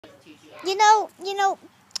You know,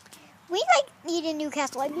 we need a new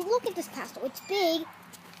castle. I mean, look at this castle. It's big,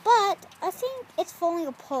 but I think it's falling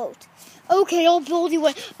apart. Okay, I'll build you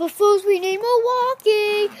one. But first we need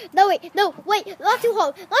Milwaukee. No, wait, not too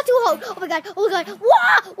hard. Oh my god.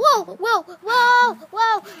 Whoa,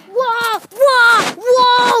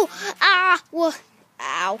 ah, whoa,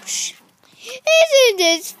 ouch. Isn't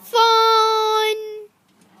this fun?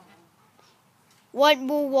 What,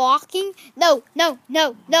 Milwaukee? No.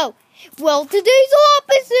 Well, today's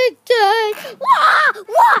opposite day. Ah!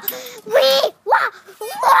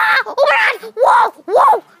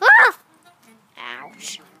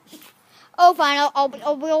 Ouch. Oh, fine,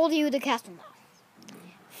 I'll build you the castle now.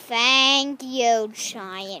 Thank you,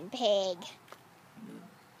 giant pig.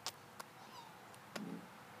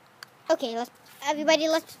 Okay, let's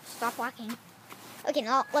stop walking. Okay,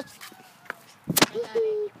 now let's.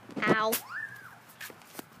 Ow.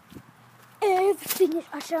 Everything is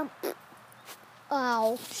awesome.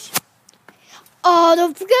 Ouch. Oh,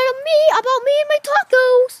 don't forget about me and my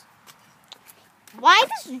tacos. Why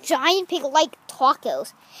does giant pig like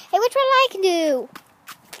tacos? Hey, which one I can do?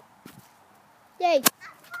 Yay.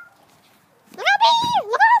 Look at me!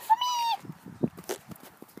 Look out for me!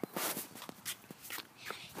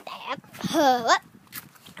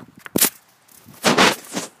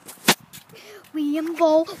 We am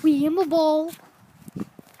a ball.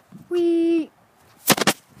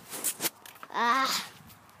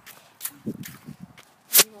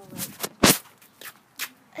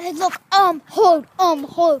 Hey, look, hold.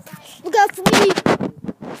 Look out for me.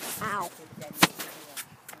 Ow.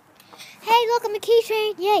 Hey, look, I'm a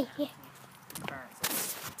keychain. Yay.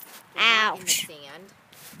 Ouch.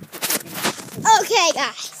 Okay,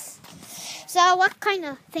 guys. So, what kind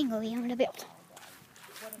of thing are we going to build?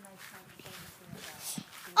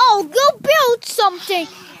 Oh, go build something.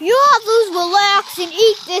 You others relax and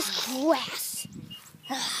eat this grass.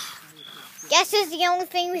 Guess this is the only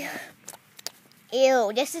thing we...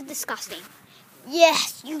 Ew, this is disgusting.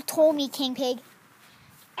 Yes, you told me, King Pig.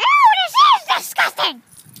 Ew, this is disgusting.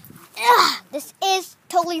 Ugh, this is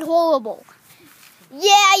totally horrible. Yeah,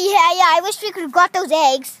 I wish we could have got those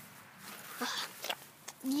eggs.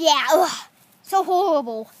 Yeah, so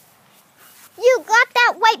horrible. You got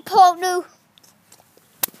that white partner.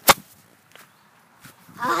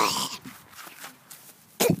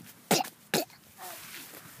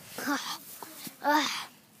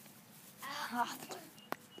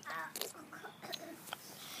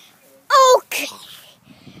 Okay,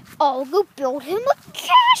 I'll go build him a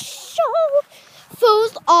castle.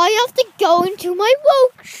 First, I have to go into my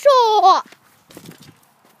workshop.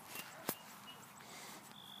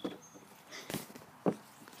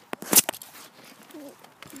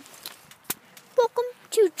 Welcome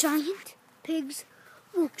to Giant Pig's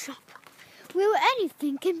Workshop, where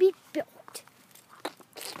anything can be built.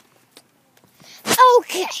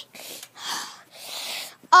 Okay.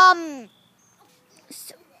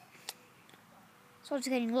 So it's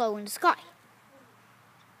getting low in the sky.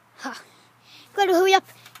 Gotta hurry up.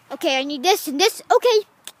 Okay, I need this and this. Okay.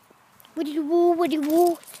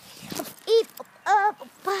 Woody-woo.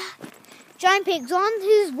 Giant Pig's on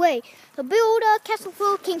his way to build a castle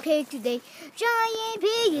for King Pig today. Giant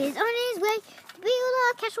Pig is on his way to build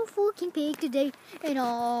a castle for King Pig today. And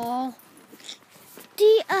all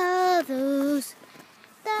the others,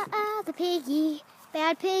 the other piggy,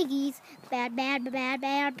 bad piggies, bad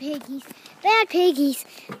piggies,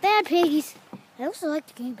 bad piggies. I also like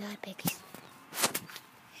the game Bad Piggies.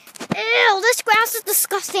 Ew, this grass is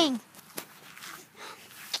disgusting.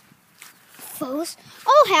 First,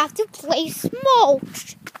 I'll have to place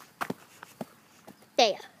mulch.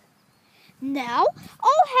 There. Now,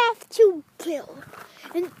 I'll have to build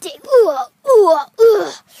and dig.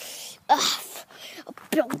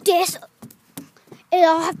 Build this. And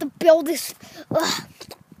I'll have to build this.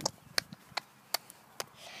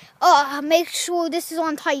 Make sure this is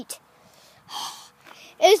on tight.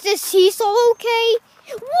 Is this seesaw okay?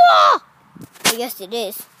 Whoa! I guess it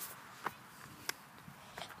is.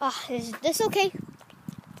 Is this okay?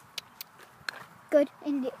 Good.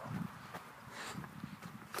 And okay,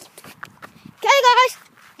 guys.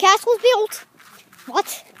 Castle's built.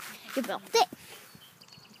 What? You built it.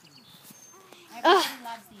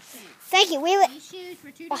 Thank you. These shoes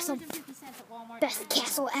for $2.50 awesome. at Walmart. Best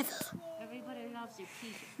castle ever. Everybody loves your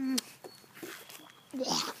t-shirt.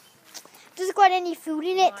 Yeah. Does it got any food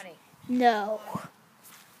in it? No.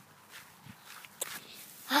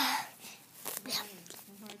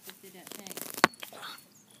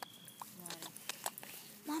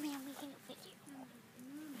 Mommy, I'm making a video.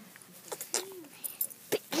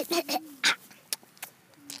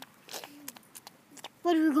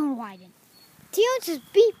 What are we going gonna widen. Terrence is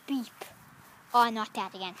beep beep. Oh, not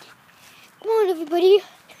that again. Come on, everybody.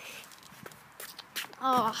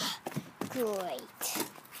 Oh, great.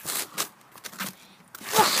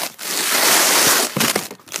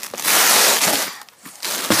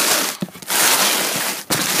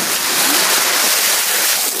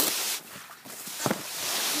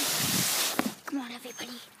 Come on,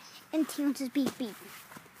 everybody. And Terrence is beep beep.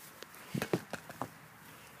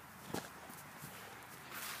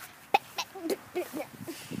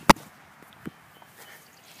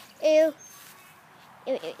 Ew.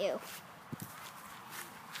 Ew, ew, ew.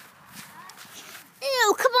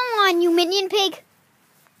 Ew, come on, you minion pig.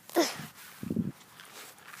 Ugh.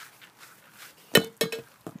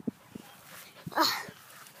 Ugh.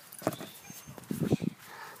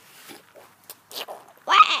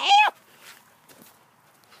 Wow.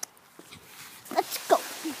 Let's go.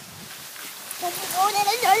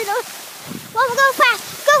 Go, go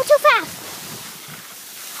fast. Go too fast.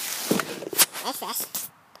 That's fast.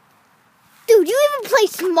 Dude, you even play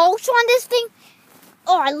Smolch on this thing?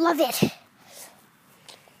 Oh, I love it. Hey!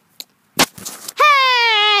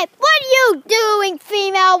 What are you doing,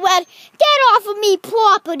 female red? Get off of me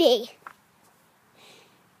property.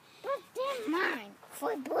 But they're mine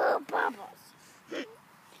for blue bubbles.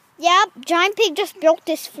 Yep, Giant Pig just built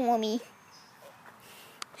this for me.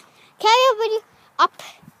 Okay, everybody, up.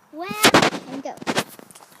 Well, And go.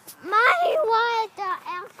 my water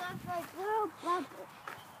answer for blue bubbles.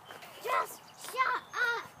 Just shut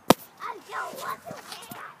up. I don't want to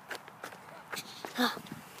hear.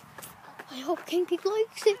 I hope King Pig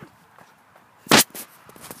likes it.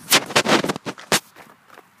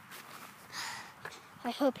 I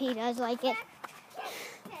hope he does like it.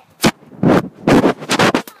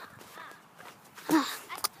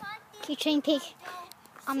 Okay, Giant Pig,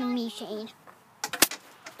 I'm a me Shane.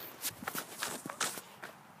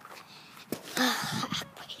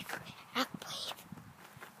 Act brave. Act brave.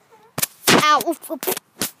 Ow. Oof, oof.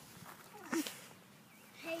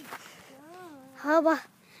 Hey, How about...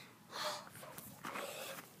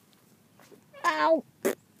 Ow.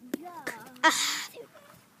 Ah.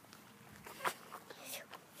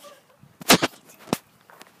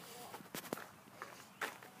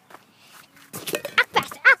 Act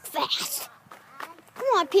fast, act fast. Come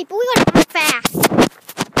on, people, we gotta act fast.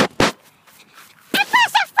 Act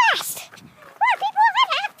fast, act fast. Come on, people, we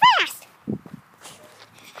gotta act fast.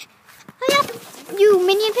 Hurry up, you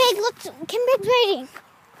minion pig. Look, King Pig's waiting.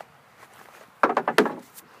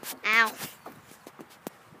 Ow.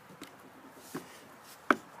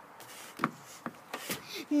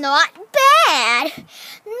 Not bad.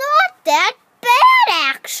 Not that bad,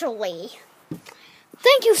 actually.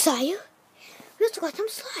 Thank you, Sire. We also got some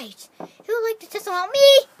slides. Who would like to test them out?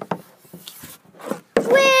 Me!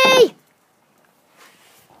 Whee!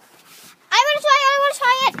 I want to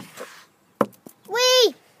try it.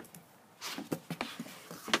 Whee!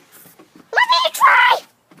 Let me try!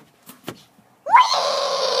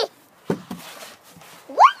 Whee!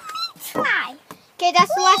 Let me try. Okay,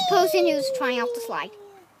 that's the last person who's trying out the slide.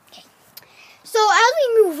 Okay. So as we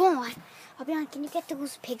move on, I'll be honest, can you get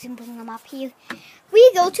those pigs and bring them up here?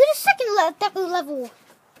 We go to the second level.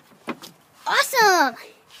 Awesome!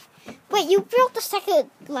 Wait, you built the second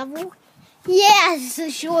level? Yes,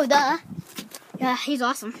 sure, duh. Yeah, he's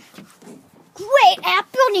awesome. Great at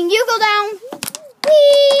building. You go down.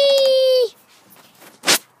 Whee!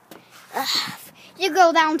 You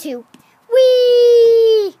go down too.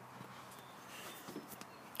 Whee!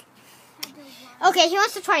 Okay, he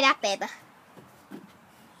wants to try that, babe.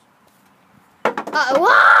 Uh-oh.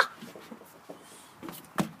 Ah!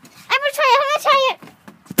 I'm gonna try it.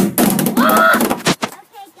 Ah!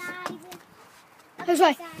 okay, guys. Here's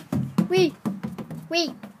why. Wee.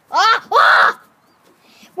 Ah! Ah!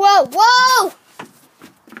 Whoa, whoa!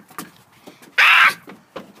 Ah!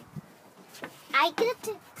 I get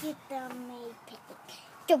to get the main pick.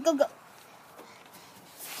 Go, go, go.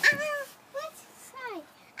 Let's try.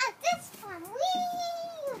 This one. Whee!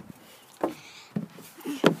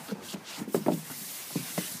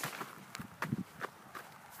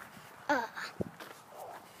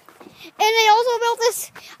 And they also built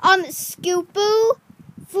this Scoopoo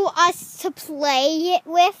for us to play it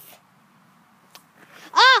with.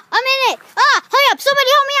 Ah, I'm in it. Ah, hurry up. Somebody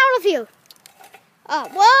help me out of here.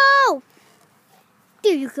 Whoa.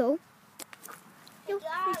 There you go.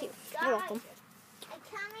 Thank you. You're welcome.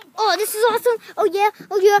 Oh, this is awesome. Oh, yeah.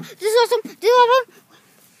 This is awesome. This is awesome.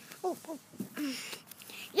 Oh.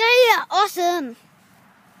 Yeah. Awesome.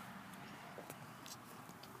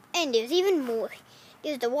 And there's even more.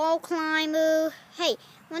 There's the wall climber. Hey,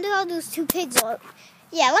 wonder how those two pigs are.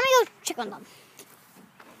 Yeah, let me go check on them.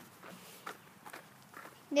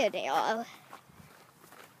 There they are.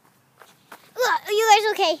 Look, are you guys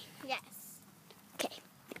okay? Yes. Okay.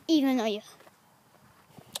 Even though you...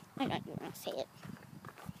 I know you want to say it.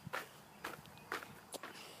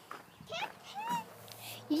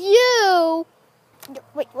 You...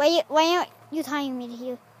 Wait, why aren't you tying me to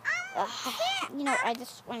here? You know, I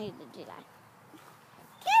just wanted to do that.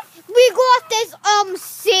 We got this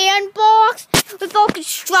sandbox with all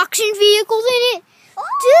construction vehicles in it.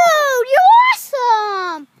 Dude, you're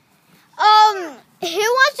awesome! Who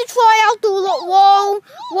wants to try out the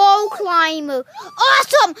wall climber?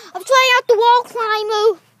 Awesome! I'm trying out the wall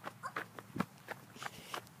climber.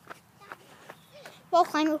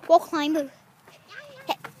 Wall climber.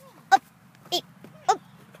 Hey, up, hey,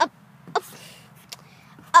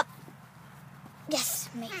 up. Yes,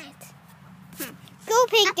 made it. Go,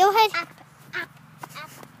 pig, go ahead.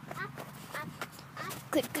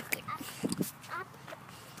 Good.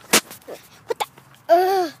 What the?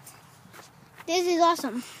 This is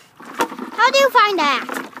awesome. How do you find that?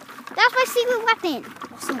 That's my secret weapon.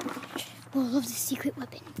 Awesome. Oh, I love the secret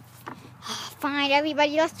weapon. Fine,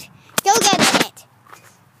 everybody, let's go get it.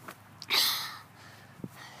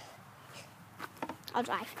 I'll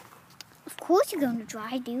drive. Of course you're going to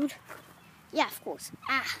drive, dude. Yeah, of course.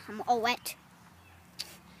 I'm all wet.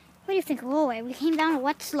 What do you think? Oh, we came down a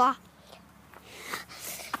wet slot.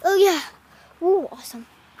 Oh, yeah. Ooh, awesome.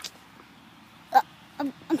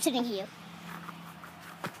 I'm sitting here.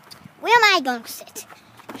 Where am I going to sit?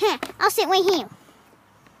 I'll sit right here.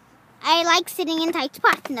 I like sitting in tight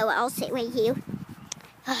spots. No, I'll sit right here.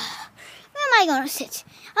 Where am I going to sit?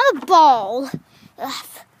 On a ball. There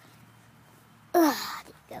you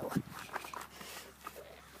go.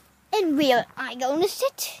 And where am I going to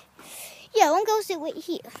sit? Yeah, I'm going to sit right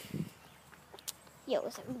here. Yo,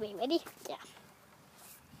 is everybody ready? Yeah.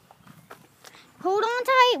 Hold on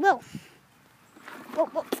tight. Whoa.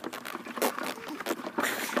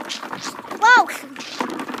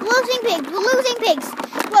 Losing pigs.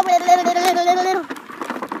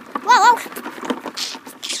 Whoa.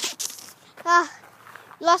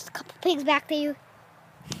 Lost a couple pigs back there.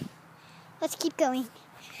 Let's keep going.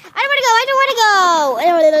 I don't want to go.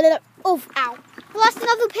 Oh, ow. Lost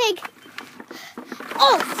another pig.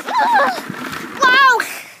 Wow.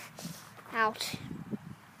 Ouch.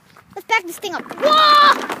 Let's back this thing up.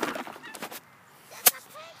 Whoa!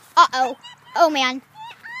 Uh-oh. Oh, man.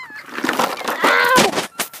 Ow!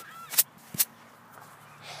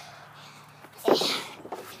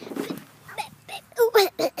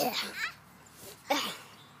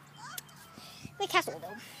 My castle,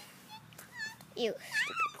 though. You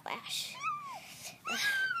stupid Flash.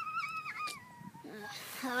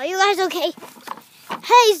 Are you guys okay?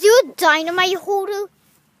 Hey, is you a dynamite holder?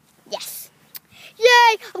 Yes.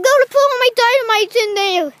 Yay! I'm going to put all my dynamite in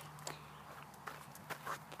there.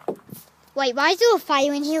 Wait, why is there a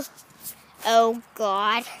fire in here? Oh,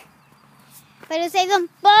 God. Better save them.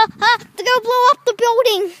 They're going to blow up the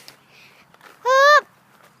building.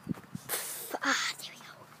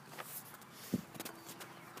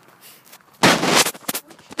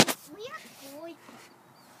 There we go.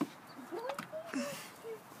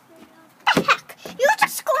 The heck? You're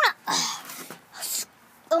just gonna...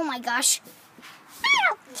 Oh, my gosh. I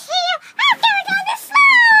don't care. I'm going down the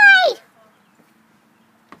slide.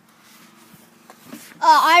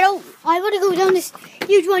 I want to go down this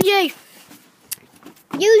huge one, yay.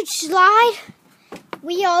 Huge slide.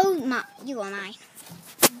 You are mine. You slide.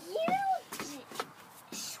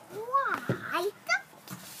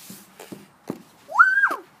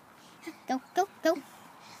 Whoa. Go. Go.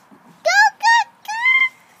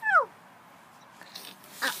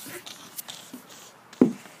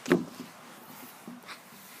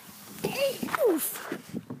 Oof.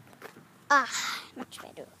 Much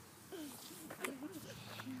better.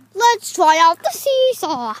 Let's try out the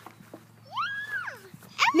seesaw.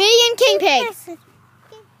 Me and King Pig.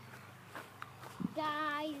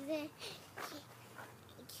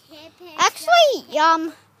 Actually,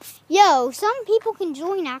 yo, some people can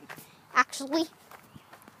join actually.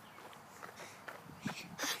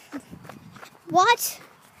 What?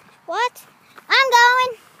 I'm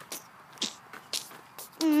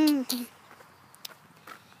going.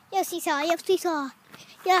 Yo, seesaw. Yeah,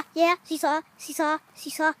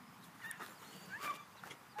 seesaw.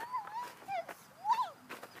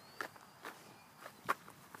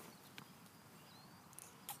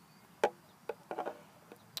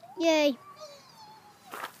 Yay.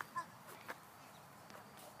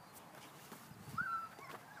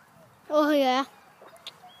 Oh, yeah.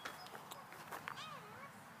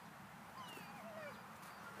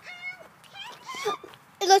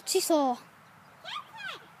 Let's seesaw.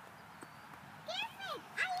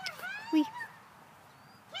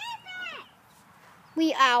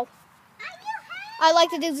 Wee, ow. I like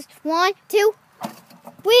to do this. 1, 2.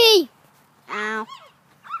 Wee! Ow.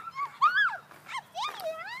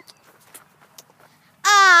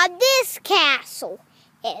 This castle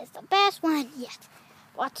is the best one yet.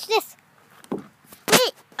 Watch this.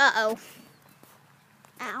 Wait. Uh-oh.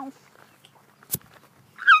 Ow.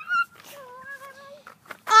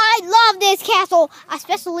 I love this castle,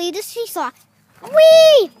 especially the seesaw.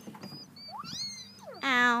 Whee!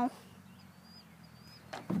 Ow.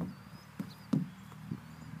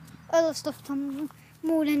 I love stuff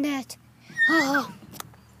more than that. Oh.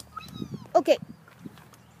 Okay.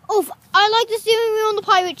 Oh, I like the steering wheel on the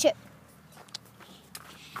pirate ship.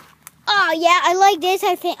 Oh yeah, I like this.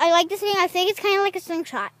 I like this thing. I think it's kind of like a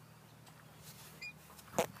slingshot.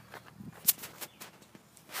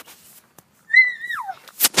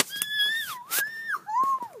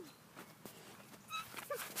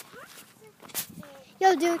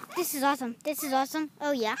 Yo, dude, this is awesome. This is awesome.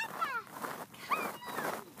 Oh yeah.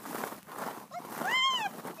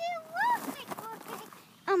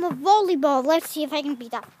 I'm a volleyball. Let's see if I can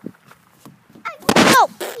beat that. Oh!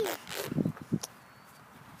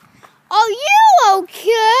 Are you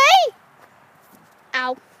okay?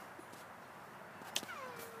 Ow.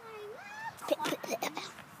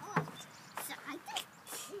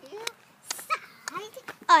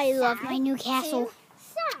 I love my new castle.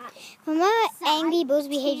 For more Angry Birds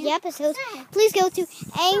Behavior episodes, please go to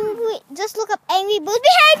just look up Angry Birds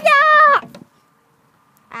Behavior!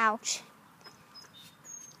 Ouch.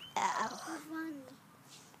 Ow.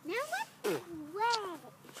 Now let's play.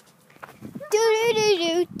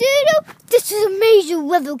 Do-do-do-do-do-do. This is a major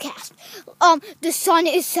weathercast. The sun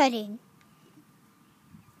is setting.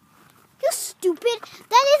 You're stupid.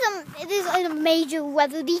 It is a major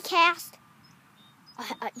weathercast.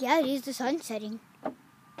 Yeah, it is the sun setting.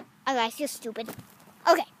 Oh, guys, you're stupid.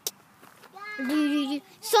 Okay.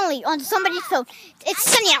 Suddenly, on somebody's phone, it's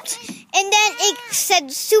sunny out. And then it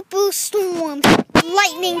said super storms,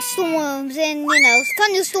 lightning storms, and,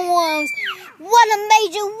 thunderstorms. What a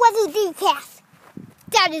major weathercast.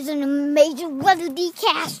 That is a major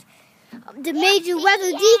weathercast. The major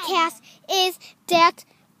weathercast is that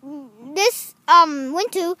this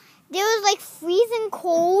winter, there was like freezing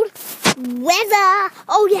cold weather.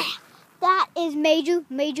 Oh, yeah. That is major.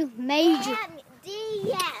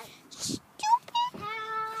 Stupid.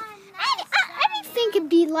 I didn't think it'd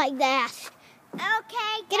be like that.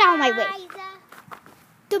 Okay, Get out of my way.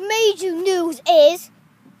 The major news is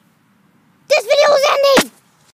this video is ending.